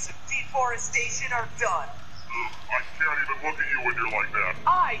 deforestation are done. I can't even look at you when you're like that.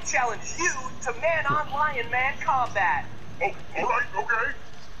 I challenge you to man-on-lion-man combat. Oh, alright, okay.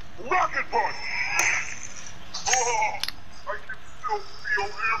 Rocket punch! Oh, I can still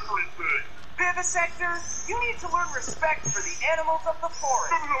feel everything. Vivisector, you need to learn respect for the animals of the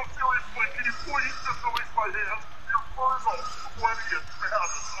forest. No, seriously, can you please just release my hand? Your fur's all sweaty and bad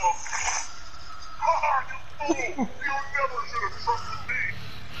as Haha, you fool! You never should have trusted me!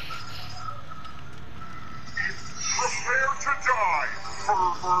 Prepare to die,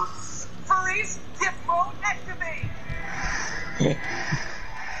 perverts! Furries, gift mode activate!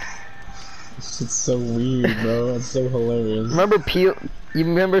 This shit's so weird, bro. It's so hilarious. Remember Peel? You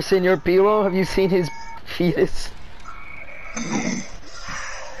remember Senor Pilo? Have you seen his fetus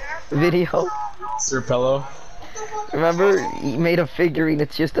video? Sir Pello? Remember he made a figurine.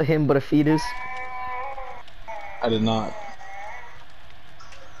 It's just a him but a fetus. I did not.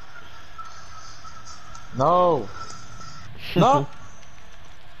 No. No.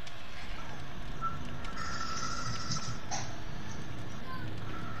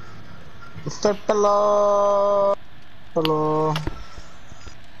 Mr. Pello. Pello.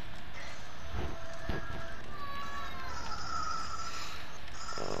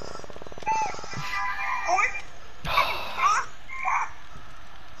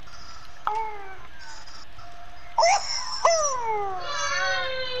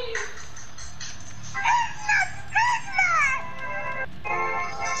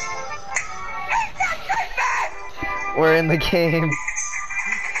 We're in the game.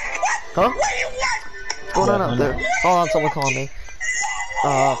 Huh? What's going on out there? Hold on, someone calling me.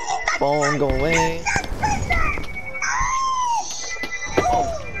 Phone go away.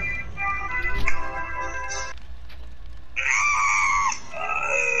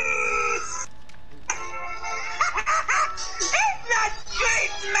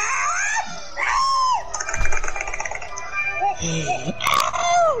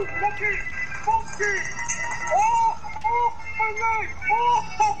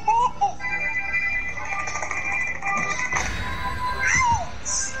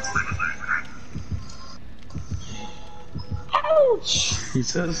 He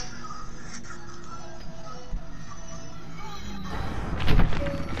says.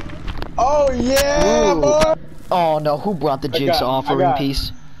 Oh yeah, boy! Oh no, who brought the jigsaw offering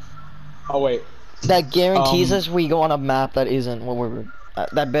piece? Oh wait. That guarantees us we go on a map that isn't what we're.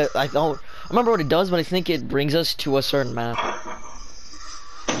 That bit I don't remember what it does, but I think it brings us to a certain map.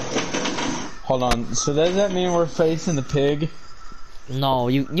 Hold on. So does that mean we're facing the pig? No,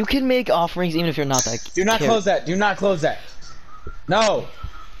 you can make offerings even if you're not that. Do not close that. Do not close that. No.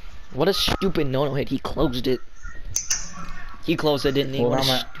 What a stupid no hit. He closed it. He closed it, didn't he? Well,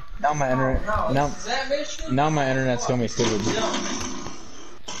 now my internet. Now my internet's gonna be stupid.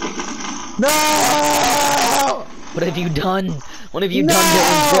 No! What have you done? What have you done,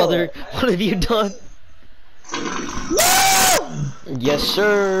 Dylan's brother? What have you done? No! Yes,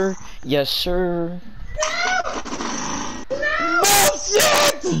 sir. Yes, sir.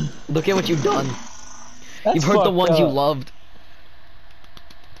 Bullshit! Look at what you've done. That's You've hurt the ones you up. loved.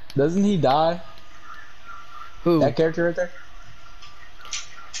 Doesn't he die? Who? That character right there?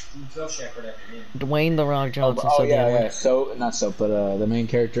 Dwayne the Rock Johnson. Oh said yeah, that yeah. So not so, but the main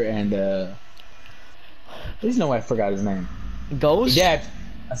character and there's no way I forgot his name. Ghost? He dabbed.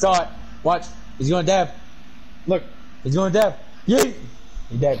 I saw it. Watch. He's gonna dab. Look. He's gonna dab. Yeet.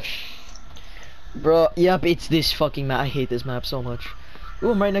 He dabbed. Bro, yep, it's this fucking map. I hate this map so much.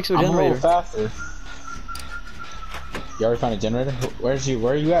 Ooh, I'm right next to a generator. I'm a little faster. You already found a generator? Where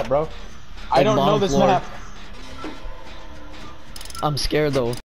are you at, bro? I don't know this map. I'm scared though.